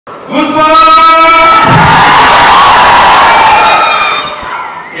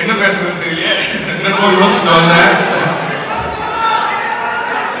என்ன பேசுறது தெரியல. யோசிச்சுட்டு வந்தேன்.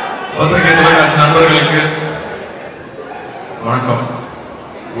 பத்திரிகை தொலைக்காட்சி நண்பர்களுக்கு வணக்கம்,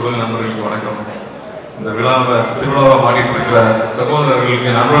 ஊடக நண்பர்களுக்கு வணக்கம். இந்த விழாவை திருவிழாவை மாறிட்டு இருக்கிற சகோதரர்களுக்கு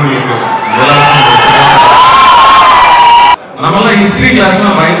நண்பர்களுக்கு நம்மளாம் ஹிஸ்டரி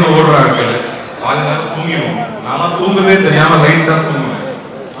கிளாஸ்லாம் பயந்து ஓடுறாங்க. பாதி நேரம் தூங்கிடுவோம். நான்லாம் தூங்கவே தெரியாம ரைட் தான் தூங்குவேன்.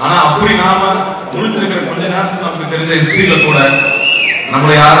 ஆனா அப்படி நாம முடிச்சிருக்கிற கொஞ்ச நேரத்துக்கு நமக்கு தெரிஞ்ச ஹிஸ்டரியில கூட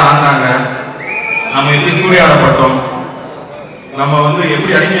நம்மளை யார் ஆண்டாங்க, நம்ம எப்படி சூறையாடப்பட்டோம், நம்ம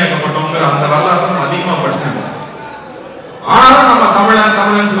எப்படி அடிமையாக்கப்பட்டோங்கிற அந்த வரலாறு அதிகமா படிச்சாங்க. ஆனாலும் நம்ம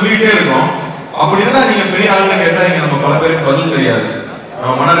தமிழன் சொல்லிக்கிட்டே இருக்கோம். அப்படி இருந்தா நீங்க பெரிய ஆளுங்க கேட்டா இங்க நம்ம பல பேருக்கு பதில் தெரியாது.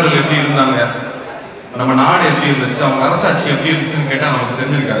 நம்ம மன்னர்கள் எப்படி இருந்தாங்க, நம்ம நாடு எப்படி இருந்துச்சு, அவங்க அரசாட்சி எப்படி இருந்துச்சுன்னு கேட்டா நமக்கு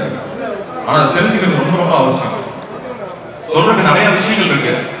தெரிஞ்சிருக்காது. ஆனா அதை தெரிஞ்சுக்கிறது ரொம்ப ரொம்ப அவசியம். சொல்றதுக்கு நிறைய விஷயங்கள்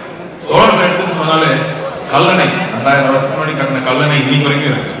இருக்கு. சோழர்கள் எடுத்துன்னு சொன்னாலே கல்லணை, 2000 வருஷத்துக்கு முன்னாடி கட்டின கல்லணை இன்னைக்கு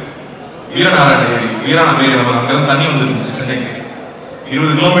வரைக்கும் இருக்கு. வீரநாராயண ஏரி, வீராணம் ஏரி, நம்ம அங்கிருந்து தண்ணி வந்துருந்துச்சு சென்னைக்கு.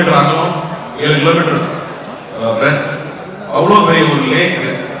 20 கிலோமீட்டர் ஆகணும், 7 கிலோமீட்டர் அவ்வளவு பெரிய ஒரு லேக்.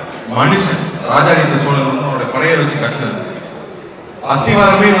 மனுஷன் ராஜாதித்த சோழன் அவருடைய படையை வச்சு கட்டினது.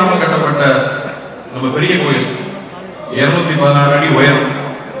 அஸ்திவாரமே இல்லாம கட்டப்பட்ட நம்ம பெரிய கோயில் 216 அடி உயரம்.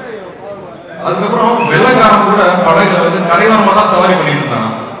 அதுக்கப்புறம் வெள்ளக்காரன் கூட படகுல கரையோரமா தான் சவாரி பண்ணிட்டு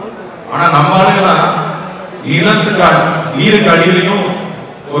இருந்தாங்க. ஆனா நம்ம ஆளுங்கெல்லாம் நீருக்கு அடியிலையும்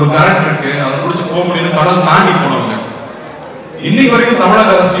ஒரு கரண்ட் இருக்கு, அதை குடிச்சு போக முடியும், கடல் தாண்டி போனவங்க. இன்னைக்கு வரைக்கும்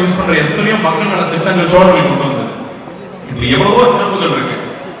தமிழக அரசு யூஸ் பண்ற எத்தனையோ மக்கள் நல திட்டங்கள் சோழர்கள் கொண்டு வந்தது. இப்படி எவ்வளவோ சிறப்புகள் இருக்கு.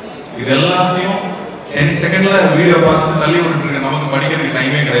 இது எல்லாத்தையும் 10 செகண்ட்ல வீடியோ பார்த்து தள்ளி விட்டுட்டு இருக்க நமக்கு படிக்கிறதுக்கு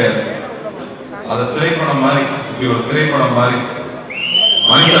டைமே கிடையாது. அது திரைப்படம் மாதிரி, இப்படி ஒரு திரைப்படம் மாதிரி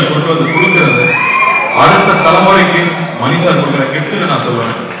மனுஷர் கொண்டு வந்து கொடுக்கிறது அடுத்த தலைமுறைக்கு மனுஷர் கொடுக்கிற கிஃப்ட் நான்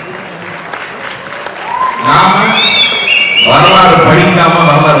சொல்லுவேன். நாம வரலாறு படிக்காம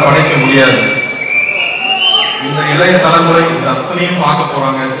வரலாறு படைக்க முடியாது. இந்த இளைய தலைமுறை இது அத்தனையும் பார்க்க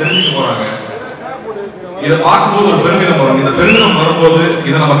போறாங்க, தெரிஞ்சுக்க போறாங்க. இதை பார்க்கும்போது ஒரு பெருமிதம் வரும். இந்த பெருமிதம் வரும்போது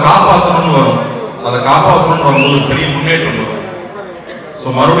இதை நம்ம காப்பாற்றணும்னு வரும். அதை காப்பாற்றணும்னு வரும்போது ஒரு பெரிய முன்னேற்றம் வரும்.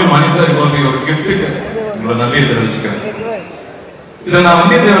 மறுபடியும் மனுஷருக்கு ஒரு கிஃப்ட்டுக்கு உங்களை நன்றியை தெரிவிச்சுக்கிறேன். இதை நான்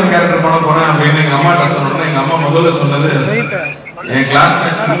வந்தியத்தேவன் கேரக்டர் பண்ண போறேன் அப்படின்னு எங்க அம்மாட்ட சொன்னோம்னா, எங்க அம்மா முதல்ல சொன்னது, என்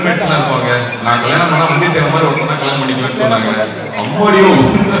கிளாஸ்மேட்ஸ் ரூம்மேட்ஸ் எல்லாம் இருப்பாங்க, நான் கல்யாணம் பண்ணா வந்தியத்தேவன் மாதிரி ஒரு பொண்ணை கல்யாணம் பண்ணிக்குவேன்னு சொன்னாங்க.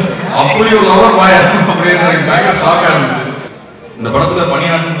 அப்படியோ லவர் பாய் அப்படின்னு எனக்கு பயங்கர ஷாக் ஆரம்பிச்சு. இந்த படத்துல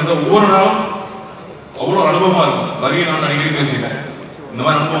பணியாற்றுறது ஒவ்வொரு நாளும் அவ்வளவு அனுபவமா இருக்கும். ரவி நான் அடிக்கடி பேசிட்டேன், இந்த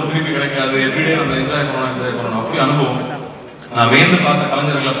மாதிரி அனுபவம் திருப்பி கிடைக்காது, எவ்ரிடே நம்ம என்ஜாய் பண்ணணும். அப்படி அனுபவம் நான் வேந்து பார்த்த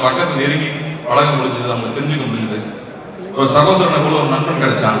கலைஞர்களை பக்கத்துல நெருங்கி பழக முடிஞ்சது, அவங்க தெரிஞ்சுக்க முடிஞ்சது. ஒரு சகோதரனை போல ஒரு நண்பன்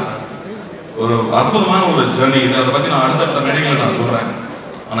கிடைச்சான். ஒரு அற்புதமான ஒரு ஜர்னி. இது அதை பத்தி நான் அடுத்தடுத்த மேடைகளை நான் சொல்றேன்.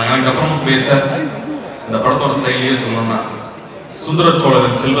 ஆனா எனக்கு அப்புறமும் பேச இந்த படத்தோட ஸ்டைலையே சொல்லணும்னா, சுந்தர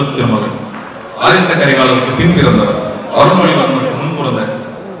சோழரின் செல்வ திருமகன், ஆதித்த கரிகாலருக்கு பின் பிறந்தவர், அருள்மொழிவர்மனுக்கு முன் பிறந்த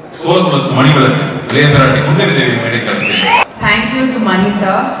சோழகுலத்து மணிவிளக்கு இளைய பிராட்டி குந்தவி தேவி மேடை கிடைத்தேன். Thank you to money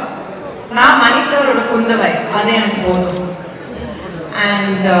sir. நான் மணி சாரோட குந்தவை, அது எனக்கு போதும்.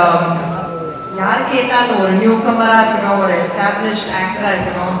 அண்ட் யார் கேட்டாலும் ஒரு நியூ கமரா இருக்கணும், ஒரு எஸ்டாப்ளிஷ்ட் ஆக்டரா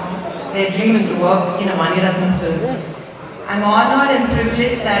இருக்கணும், their dream is to work in a Maniratnam film. I'm honored and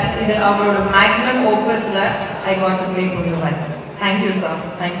privileged that இது அவரோட magnum opusல I got to play Ponniyin. Thank you sir,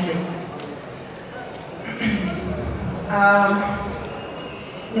 thank you.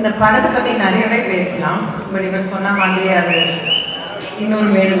 இந்த படத்தை பத்தி நிறையவே பேசலாம், பட் இவர் சொன்ன மாதிரி அது இன்னொரு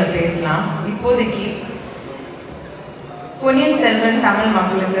மேடையில பேசலாம். இப்போதைக்கு பொன்னியின் செல்வன் தமிழ்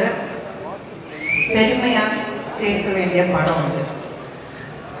மக்களுக்கு பெருமையா சேர்க்க வேண்டிய படம் அது.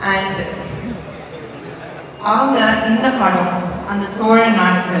 அண்ட் அவங்க இந்த படம் அந்த சோழ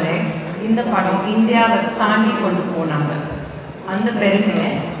நாட்களே இந்த படம் இந்தியாவை தாண்டி கொண்டு போனாங்க. அந்த பெருமையை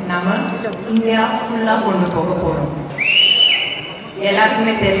நம்ம இந்தியா ஃபுல்லா கொண்டு போக போறோம்.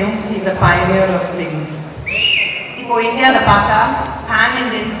 எல்லாருக்குமே தெரியும், is a pioneer of things. இப்போ இந்தியாவில் பார்த்தா பேன்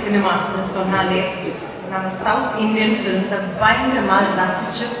இண்டியன் சினிமா சொன்னாலே நம்ம சவுத் இந்தியன் ஃபிலிம்ஸை பயங்கரமாக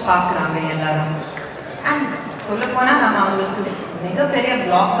ரசிச்சு பார்க்குறாங்க எல்லாரும். அண்ட் சொல்ல போனால் நம்ம அவங்களுக்கு மிகப்பெரிய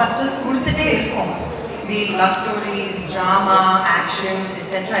பிளாக் பஸ்டர்ஸ் கொடுத்துட்டே இருக்கோம். We love stories, drama, action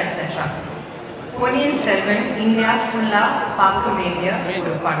etcetera etcetera. Ponniyin Selvan India ஃபுல்லாக பார்க்க வேண்டிய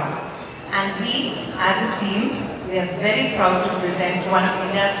ஒரு படம். And we as a team, we are very proud to present one of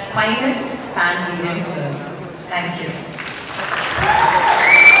India's finest pan-Indian films. Thank you.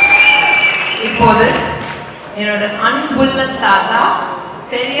 இப்போது என்னோட அன்புள்ள தாத்தா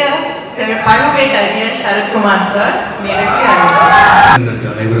பெரிய பழுவேட்டரையர் சரத்குமார் சார் மேடைக்கு அழைக்கிறேன்.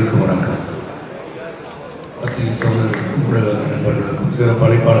 அனைவருக்கும் வணக்கம். பத்திரிகை சோழர்கள் மற்றும் ஊடக நண்பர்களுக்கும் சிறப்பு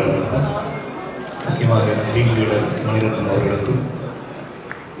அழைப்பாளர்களுக்கும் முக்கியமாக டீம் லீடர் மணிரத்னம் அவர்களுக்கும்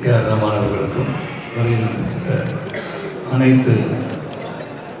ARRahman அவர்களுக்கும் வருகின்ற அனைத்து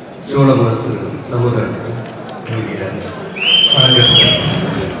சோழகுலத்து சகோதரர்களுக்கும் என்னுடைய வணக்கத்தை.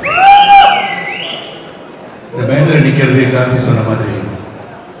 இந்த மேடையில் நிற்கிறதே கார்த்தி சொன்ன மாதிரி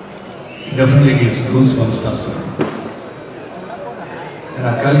டெஃபினெட்லி கிவ்ஸ் goosebumps தான் சொல்லணும்.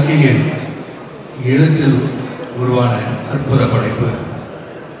 ஏன்னா கல்கியின் எழுத்தில் உருவான அற்புத படைப்பு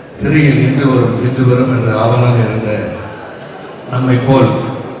திரையில் இன்று வரும் என்று ஆவலாக இருந்த நம்மை போல்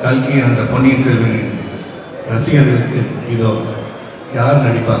கல்கியின் அந்த பொன்னியின் செல்வனின் ரசிகர்களுக்கு இதோ யார்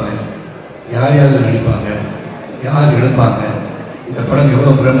நடிப்பாங்க, யார் நடிப்பாங்க, யார் எடுப்பாங்க, இந்த படம்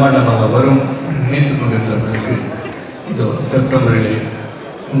எவ்வளோ பிரம்மாண்டமாக வரும் என்று நினைத்து கொண்டிருந்தவர்களுக்கு இதோ செப்டம்பரிலே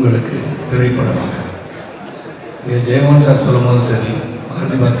உங்களுக்கு திரைப்படமாக. ஜெயமோகன் சார் சொல்லும் போது சரி,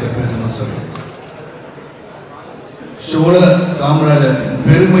 பாரதி பாஸ்கர் பேசும்போது சொல்லி சோழ சாம்ராஜ்யத்தின்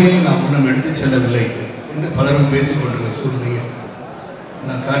பெருமையை நாம் இன்னும் எடுத்துச் செல்லவில்லை என்று பலரும் பேசிக் கொண்டிருக்கிற சூழ்நிலையை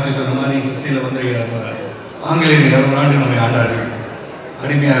நான் காட்டி சொன்ன மாதிரி ஹிஸ்டரியில் வந்து ஆங்கிலேயர் 200 ஆண்டு நம்மை ஆண்டார்கள்,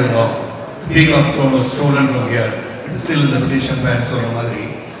 அடிமையாக இருந்தோம். Speak of thrown was stolon from here, it is still in the British Empire சொல்ற மாதிரி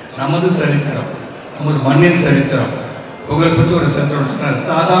நமது சரித்திரம், நமது மண்ணின் சரித்திரம் புகழ்பெற்ற ஒரு சரித்திரம் சொன்னால்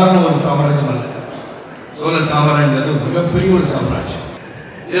சாதாரண ஒரு சாம்ராஜ்யம் அல்ல. சோழ சாம்ராஜ்யம் மிகப்பெரிய ஒரு சாம்ராஜ்யம்.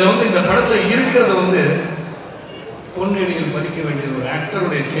 இதில் வந்து இந்த படத்தில் இருக்கிறத வந்து பொன்னியடிகள் பதிக்க வேண்டியது ஒரு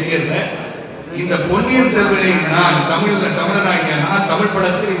ஆக்டருடைய கெரியர்ல. இந்த பொன்னியின் செல்வனை நான் தமிழனாகிய நான் தமிழ்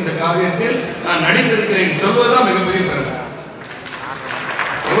படத்தில் இந்த காவியத்தில் நான் நடித்திருக்கிறேன் சொல்வதுதான் மிகப்பெரிய பெருமை.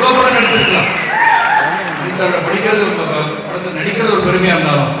 எவ்வளவு படம் நடிச்சிருக்கலாம், படிக்கிறது படத்தில் நடிக்கிறது ஒரு பெருமையா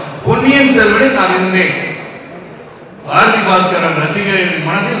இருந்தாலும் பொன்னியின் செல்வனை நான் இருந்தேன். பாரதி பாஸ்கரன் ரசிகரின்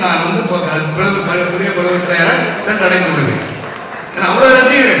மனதில் நான் வந்து பெரிய பழுவேற்றையரை சென்றடைந்து விடுவேன். அவ்வளவு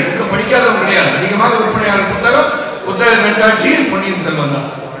ரசிகர்கள் புக்க படிக்காதவங்க கிடையாது. அதிகமாக விற்பனையாளர் புத்தக கண்காட்சியில் பொன்னியின் செல்வன் தான்.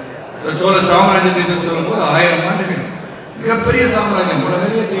 சோழ சாம்ராஜ்யத்தை சொல்லும் போது 1000 ஆண்டுகள் மிகப்பெரிய சாம்ராஜ்யம்,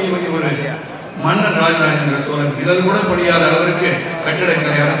 உலகையே செய்ய வேண்டிய ஒரு மன்னன் ராஜராஜேந்திர சோழன் இதழ் கூட படியாத அளவிற்கு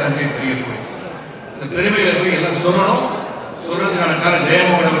கட்டிடக்கலையான தஞ்சை பெரிய கோயில். இந்த பெருமையில போய் எல்லாம் சொல்லணும். சொல்றதுக்கான காலம்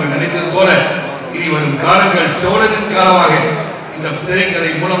ஜெயமோகன் அவர்கள் நினைத்தது போல இனி வரும் காலங்கள் சோழனின் காலமாக இந்த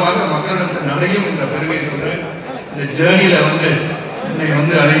திரைக்கதை மூலமாக மக்களிடம் சென்று அடையும் என்ற பெருமையை சொல்றேன். இந்த ஜேர்னியில வந்து என்னை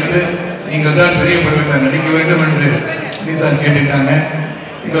வந்து அழைத்து நீங்கள் தான் பெரிய படத்தில் நடிக்க வேண்டும் என்று sir கேட்டுட்டாங்க.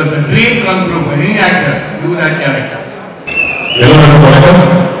 It was a dream come true for any actor to do that character. எல்லாருக்கும் வணக்கம்.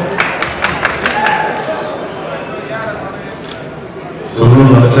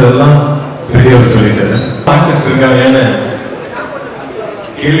 சொல்லணும்னு நினைச்சதெல்லாம் பெரியவர் சொல்லிட்டாரு. ஆர்டிஸ்ட் இருக்காங்கன்னு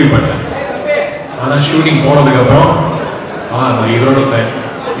கேள்விப்பட்டேன். ஆனா ஷூட்டிங் போனதுக்கு அப்புறம் நான் இவரோட ஃபேன்,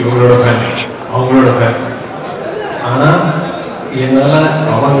 இவங்களோட ஃபேன், அவங்களோட ஃபேன். ஆனா என்னால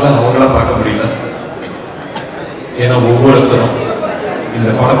அவங்கள பார்க்க முடியல. ஏன்னா ஒவ்வொருத்தரும் இந்த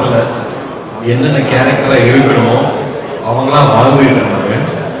படத்துல என்னென்ன கேரக்டரா இருக்கணுமோ அவங்களா வாழ்ந்துட்டு இருந்தாங்க.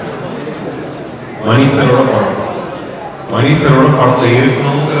 மணிசரோட படத்துல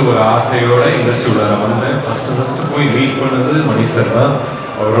இருக்கணுங்கிற ஒரு ஆசையோட இண்டஸ்ட்ரியோட வந்தேன். ஃபர்ஸ்ட் போய் மீட் பண்ணது மணிசர் தான்.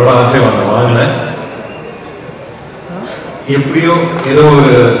 அவரோட ஆசை வாங்கினேன். எப்படியோ ஏதோ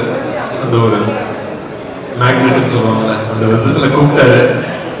ஒரு அந்த ஒரு மேக்னெட்னு சொல்லுவாங்கல்ல, அந்த விதத்துல கூப்பிட்டாரு,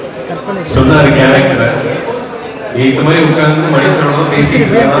 சொன்னாரு கேரக்டரை. இந்த மாதிரி உட்கார்ந்து மனுஷனோட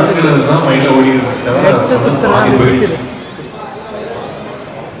பேசிட்டு இருக்காங்கிறது தான் மைண்ட்ல ஓடி இருந்துச்சு. போயிடுச்சு.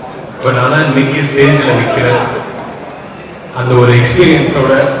 பட் ஆனா இன்னைக்கு ஸ்டேஜ்ல நிக்கிறேன் அந்த ஒரு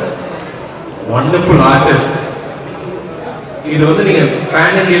எக்ஸ்பீரியன்ஸோட வண்டர்ஃபுல் ஆர்டிஸ்ட். இது வந்து நீங்க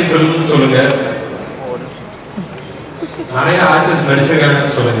பேன் இண்டியன் ஃபிலிம்னு சொல்லுங்க, நிறைய ஆர்டிஸ்ட்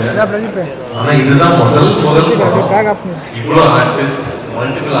நடிச்சிருக்காங்கன்னு சொல்லுங்க, ஆனா இதுதான் முதல் படம். இவ்வளவு ஆர்டிஸ்ட்,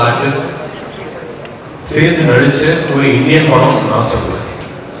 மல்டிபிள் ஆர்டிஸ்ட் சேர்ந்து நடிச்ச ஒரு இந்தியன் படம் நான் சொல்றேன்.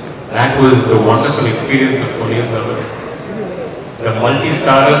 That was the wonderful experience of Ponniyin Selvan. The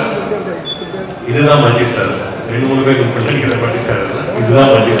multi-starrer, இதுதான் மல்டி-ஸ்டாரர். 2-3 பேர் நடிக்கிற மல்டி-ஸ்டாரர் இல்ல,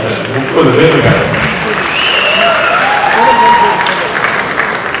 இதுதான் மல்டி-ஸ்டாரர். 30 பேர் இருக்காங்க.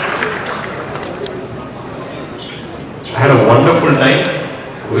 I had a wonderful time.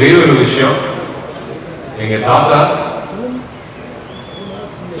 ஒரே ஒரு விஷயம், எங்க தாத்தா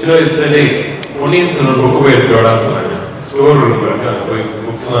சின்ன வயசுல பொன்னியின் செல்வன் புக்கு போய் எடுத்து விடான்னு சொன்னாங்க. ஸ்டோர் ரூம் இருக்கு, அங்கே போய்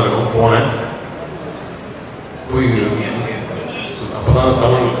புக்ஸ் தான் இருக்கும். போனேன், போய் அப்பதான்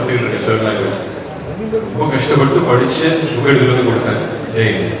தமிழ் கற்றுக்கிட்டு இருக்கேன். தேர்ட் லாங்குவேஜ் ரொம்ப கஷ்டப்பட்டு படிச்சு புக் எடுத்துட்டு வந்து கொடுத்தேன்.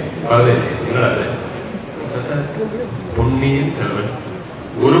 பாரதேசி என்னடா பொன்னியின் செல்வன்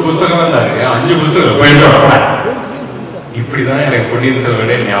ஒரு புஸ்தகம் தான் இருக்கு, 5 புஸ்தகம் போயிட்டு இப்படிதான் எனக்கு பொன்னியின்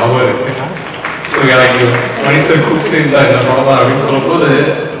செல்வனே ஞாபகம் இருக்கு. ஸோ எனக்கு மனுஷன் கூப்பிட்டு இந்த படம் தான் அப்படின்னு சொல்லும் போது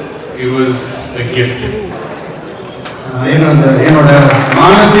it was a gift. என்னோட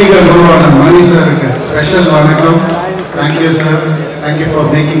மானசீக குருவான மணி சாருக்கு ஸ்பெஷல் வணக்கம். Thank you sir, thank you for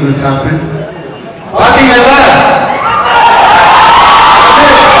making this happen. பாத்தீங்களா,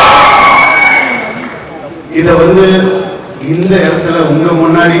 இதை இந்த இடத்துல உங்க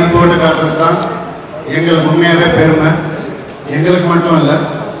முன்னாடி போட்டு காட்டுறது தான் எங்களுக்கு உண்மையாவே பெருமை. எங்களுக்கு மட்டும் இல்லை,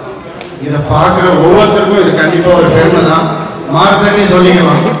 இதை பார்க்குற ஒவ்வொருத்தருக்கும் இது கண்டிப்பா ஒரு பெருமை தான். மாறுதட்டி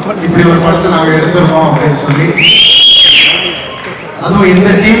சொல்லிக்கலாம், இப்படி ஒரு படத்தை நாங்கள் எடுத்துருக்கோம் அப்படின்னு சொல்லி. அதுவும் இந்த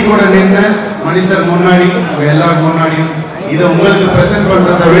டீம் கூட நின்று மணி சார் முன்னாடி எல்லாரும் முன்னாடியும் இதை உங்களுக்கு பிரசன்ட்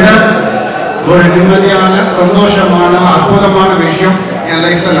பண்றதை விட ஒரு நிம்மதியான சந்தோஷமான அற்புதமான விஷயம் என்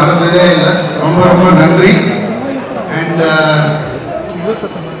லைஃப்ல நடந்ததே இல்லை. ரொம்ப ரொம்ப நன்றி. அண்ட்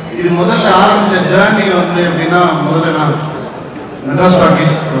இது முதல்ல ஆரம்பிச்ச ஜேர்னி எப்படின்னா, முதல்ல நான் மெட்ராஸ்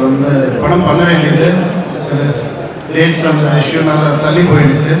ஆஃபீஸ் படம் பண்ண வேண்டியது சில டேட்ஸ் அந்த இஷ்யூனால தள்ளி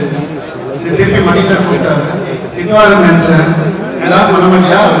போயிடுச்சு. திருப்பி மணி சார் கூப்பிட்டாரு, திட்டுவாரு நினைச்சேன், ஏதாவது பண்ண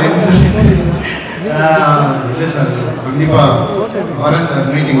மாட்டியா அப்படின்னு சொல்லி. இல்லை சார் கண்டிப்பா வரேன் சார்,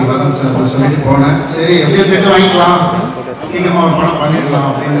 மீட்டிங் வரேன் சார் அப்படின்னு சொல்லிட்டு போனேன். சரி எப்படியும் திட்டு வாங்கிக்கலாம், சீக்கிரமா ஒரு படம் பண்ணிடலாம்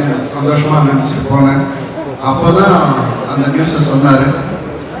அப்படின்னு சந்தோஷமா நினைச்சிட்டு போனேன். அப்போதான் அந்த நியூஸை சொன்னாரு,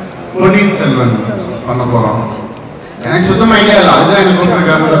 பொன்னியின் செல்வன் பண்ண போறோம். எனக்கு சுத்தமா ஐடியா இல்லை, அதுதான் எனக்கு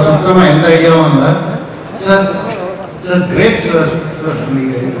கூப்பிட்டுருக்காங்க. சுத்தமா எந்த ஐடியாவும் இல்லை. Sir sir great sir, sir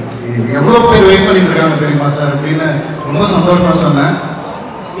நீங்க எவ்வளவு பேர் வெயிட் பண்ணிட்டு இருக்காங்க தெரியுமா சார் அப்படின்னு ரொம்ப சந்தோஷமா சொன்னேன்.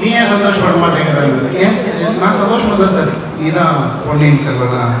 நீ ஏன் சந்தோஷப்பட மாட்டேங்கிறாங்க? ஏன் நான் சந்தோஷமா தான் சார், நீதான் பொன்னியின்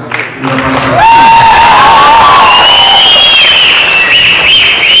செல்வனா இந்த படத்தை.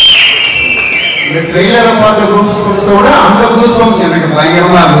 இந்த ட்ரெய்லரை பார்த்த கூஸ்பம்ஸோட அந்த கூஸ்பம்ஸ் எனக்கு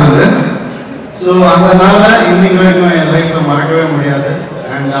பயங்கரமா இருந்தது. ஸோ அதனால இன்னைக்கு வரைக்கும் என் லைஃப்ல மறக்கவே முடியாது.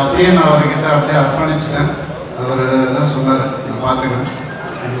 அண்ட் அப்படியே நான் அவர்கிட்ட அப்படியே அர்ப்பணிச்சிட்டேன். அவர் தான் சொன்னார், நான் பார்த்துக்கிறேன்,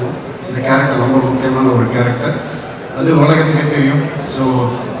 இந்த கேரக்டர் ரொம்ப முக்கியமான ஒரு கேரக்டர், அது உலகத்துக்கே தெரியும். ஸோ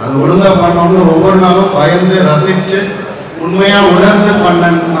அது ஒழுங்காக பண்ணணும்னு ஒவ்வொரு நாளும் பயந்து ரசித்து உண்மையாக உணர்ந்து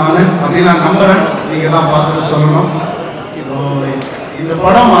பண்ணேன் நான் அப்படின்னு நான் நம்புகிறேன். நீங்கள் தான் பார்த்துட்டு சொல்லணும். ஸோ இந்த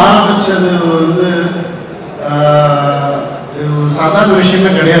படம் ஆரம்பித்தது சாதாரண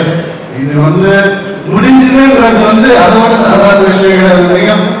விஷயமே கிடையாது. இது முடிஞ்சதுன்றது அதோட சாதாரண விஷயம் கிடையாது. மிக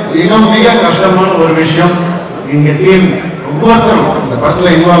மிக மிக கஷ்டமான ஒரு விஷயம். இங்க டீம் ஒவ்வொருத்தரும் இந்த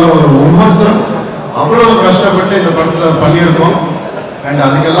படத்துல இன்வால்வ் ஆகிற ஒவ்வொருத்தரும் அவ்வளவு கஷ்டப்பட்டு இந்த படத்துல பண்ணியிருக்கோம். அண்ட்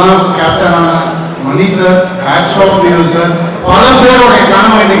அதுக்கெல்லாம் கேப்டனான மணி sir, hats off you sir. பல பேருடைய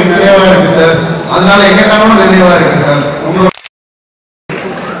கனவு இன்னைக்கு நிறைவா இருக்கு சார், அதனால எங்க கனவும் நிறைவா இருக்கு சார்.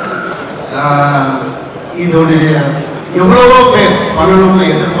 இதோடைய எவ்வளவோ பேர் பண்ணணும்னு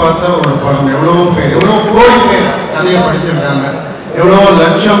எதிர்பார்த்த ஒரு படம், எவ்வளவோ பேர், எவ்வளவு கோடி பேர் கதையை படிச்சிருக்காங்க, எவ்வளவோ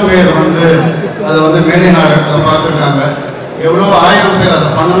லட்சம் பேர் அதை மேடை நாடகத்தில் பார்த்துருக்காங்க, எவ்வளவோ ஆயிரம் பேர் அதை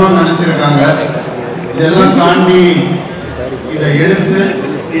பண்ணணும்னு நினைச்சிருக்காங்க. இதெல்லாம் தாண்டி இதை எடுத்து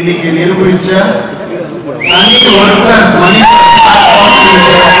இன்னைக்கு நிரூபிச்ச தனி ஒருத்தர் மணி.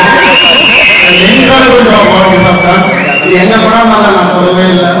 இது எங்க படம் நான் சொல்லவே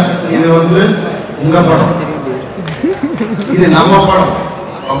இல்லை, இது உங்க படம், இது நம்ம படம்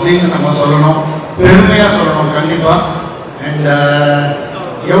அப்படின்னு நம்ம சொல்லணும், பெருமையா சொல்லணும் கண்டிப்பா. அண்ட்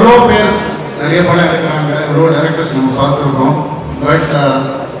எவ்வளோ பேர் நிறைய படம் எடுக்கிறாங்க, எவ்வளோ டைரக்டர்ஸ் நம்ம பார்த்துருக்கோம். பட்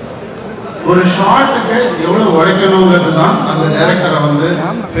ஒரு ஷார்ட்டுக்கு எவ்வளோ உழைக்கணுங்கிறது தான் அந்த டைரக்டரை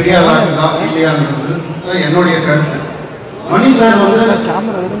பெரிய ஆளாக்குதா இல்லையாங்கிறது என்னுடைய கருத்து. மணி சார்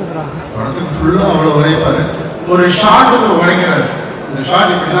படத்துக்கு ஃபுல்லா அவ்வளோ உழைப்பாரு, ஒரு ஷார்ட்டுக்கு உழைக்கிறாரு. இந்த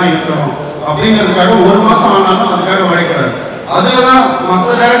ஷார்ட் இப்படிதான் இருக்கணும் அப்படிங்கிறதுக்காக ஒரு மாசம் ஆனாலும் அதுக்காக உழைக்கிறாரு. அதுலதான் மற்ற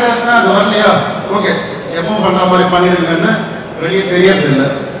டைரக்டர்ஸ்னா அது வரலையா, ஓகே எப்பவும் பண்ற மாதிரி பண்ணிடுங்கன்னு வெளியே தெரியறது இல்லை.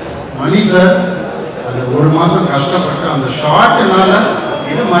 மணி சார் அது ஒரு மாசம் கஷ்டப்பட்டு அந்த ஷார்ட்னால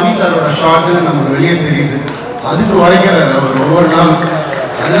இது மணி சாரோட ஷார்ட்னு நமக்கு வெளியே தெரியுது. அதுக்கு உழைக்கிறாரு அவர் ஒவ்வொரு நாளும்.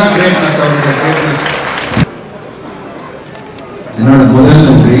 அதுதான் கிரேட்னஸ், அவருடைய கிரேட்னஸ். என்னோட முதல்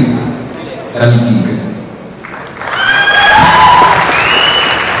நன்றி கல்கிக்கு.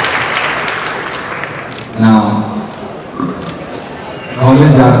 நான்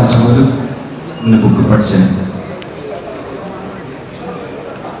காலேஜ் ஆரம்பிச்சும்போது இந்த புக்கு படித்தேன்.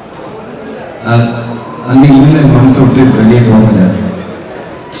 அன்னைக்கு என் மனசை விட்டு வெளியே போகல.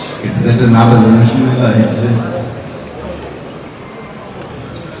 கிட்டத்தட்ட 40 வருஷம் ஆயிடுச்சு.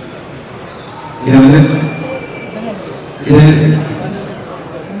 இது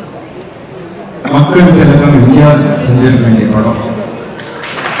மக்கள் திலகம் எம்ஜிஆர் செஞ்சிருக்க வேண்டிய படம்.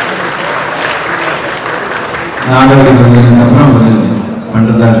 நாடகம் அப்புறம் ஒரு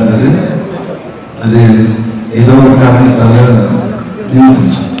பண்றதா இருந்தது. அது ஏதோ ஒரு காரணத்தால நின்று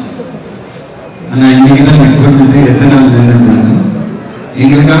போச்சு. ஆனா இன்னைக்கு தான் எனக்கு புரிஞ்சது எத்தனை நாள் நின்று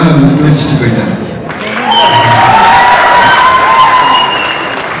எங்களுக்காக விட்டு வச்சுட்டு போயிட்டாங்க.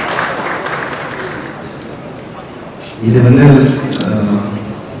 இது வந்து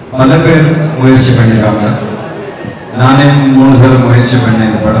பல பேர் முயற்சி பண்ணியிருக்காங்க. நானே 3 தடவை முயற்சி பண்ணேன்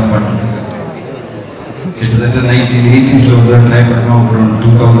இந்த படம் பண்ணுறதுக்கு. கிட்டத்தட்ட 1980s வந்து ட்ரை பண்ணோம், அப்புறம்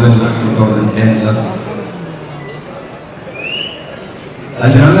 2000 2010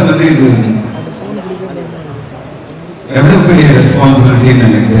 அதனால வந்து இது எவ்வளவு பெரிய ரெஸ்பான்சிபிலிட்டின்னு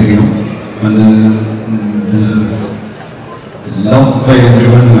எனக்கு தெரியும். வந்து love by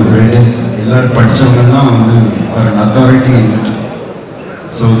everyone who has read it. எல்லாரும் படிச்சவங்கலாம் வந்து ஒரு authority in it.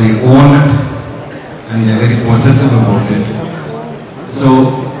 So they own it and they very possessive about it. So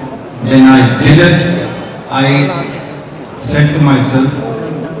when I did it, I said to myself,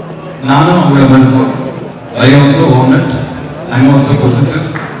 நானும் அவங்கள வந்து I also own it, I'm also possessive,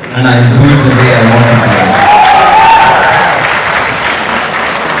 and I do it the way I want to do it.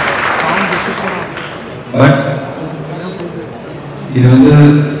 But இது வந்து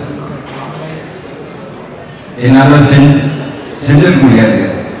என்னால் செஞ்சிருக்க முடியாது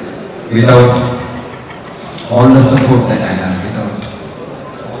without all the support that I have, without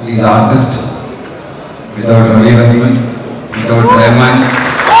these artists, without Ravi, without Rahman,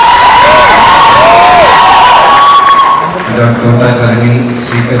 without Karthi,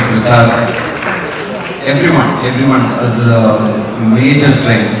 Trisha, everyone as a major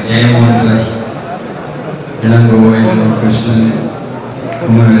strength. Jayamohan sir, Krishna,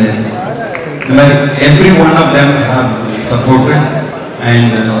 every one of them have supported,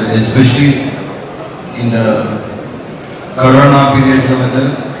 and especially in the Corona period,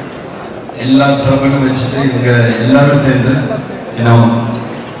 எல்லா ட்ரபிளும் வச்சுட்டு இவங்க எல்லாரும் சேர்ந்து ஏன்னா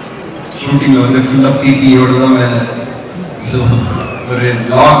ஷூட்டிங்கில் வந்து ஃபுல்லாக பிபியோடு தான் வேலை. ஸோ ஒரு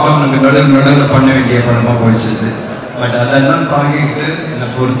லாக்டவுன் நடுவில் பண்ண வேண்டிய படமாக போயிடுச்சு. பட் அதெல்லாம் தாங்கிக்கிட்டு என்னை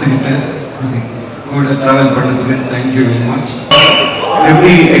பொறுத்துக்கிட்டு கூட ட்ராவல் பண்ணதுக்கு தேங்க்யூ வெரி மச்.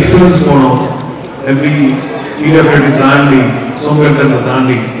 எப்படி எக்ஸலன்ஸ் போனோம், எப்படி ஈடபிள்யூடி தாண்டி சோம்பேறித்தனத்தை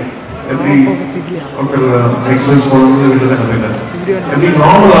தாண்டி எப்படி ஒருத்தர் எக்ஸலன்ஸ் போனோம்னு வீட்டில் தான் கற்றுக்கிட்டேன். எப்படி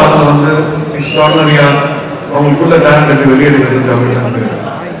நார்மல் ஆளுங்க வந்து எக்ஸ்ட்ராடனரியா அவங்களுக்குள்ள டேலண்ட் எப்படி வெளியெடுக்கிறது அப்படின்னு.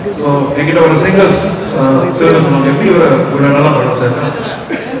 ஸோ என்கிட்ட ஒரு சிங்கர்ஸ் சொல்லுவாங்க எப்படி ஒரு நல்லா படம் சார்.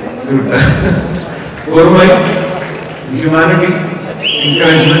 பொறுமை, ஹியூமனிட்டி,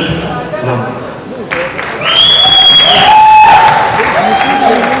 என்கரேஜ்மெண்ட், லவ்.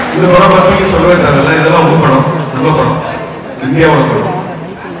 இந்த படம் பற்றி சொல்லவே தேவையில்லை. இதெல்லாம் உங்க படம், நல்ல படம், இந்தியாவோட படம்.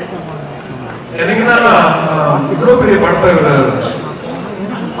 எனக்கு என்னன்னா இவ்வளோ பெரிய படத்தை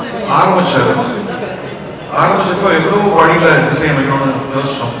ஆரம்பிச்சப்போ எவ்வளோ வழியில் இசையமைக்கணும்னு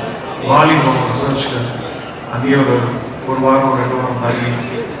யோசிச்சோம். வாலி போனோம் ரிசர்ச்சுக்கு. அங்கேயே ஒரு வாரம் 2 வாரம் தாங்கி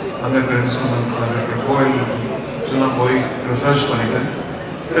அங்கே இருக்கிற இன்ஸ்ட்ருமெண்ட்ஸ், அங்கே இருக்கிற கோயில் எல்லாம் போய் ரிசர்ச் பண்ணிட்டு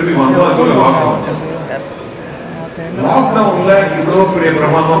திரும்பி வந்தோம். அது ஒரு லாக்டவுன்ல இவ்வளோ பெரிய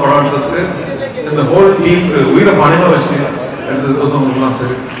பிரமாதமாக படம் எடுத்ததுக்கு இந்த ஹோல் டீம் உயிரை பணமாக வச்சு எடுத்ததுக்கோசம் உங்களுக்குலாம்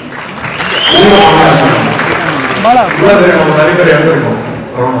சரி. நம்ம நிறைய பேர் இறந்துருக்கோம்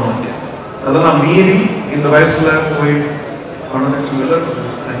கொரோனா. அதெல்லாம் மீறி இந்த வயசுல போய் பண்ண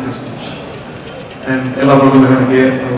எல்லாருக்கும் எனக்கு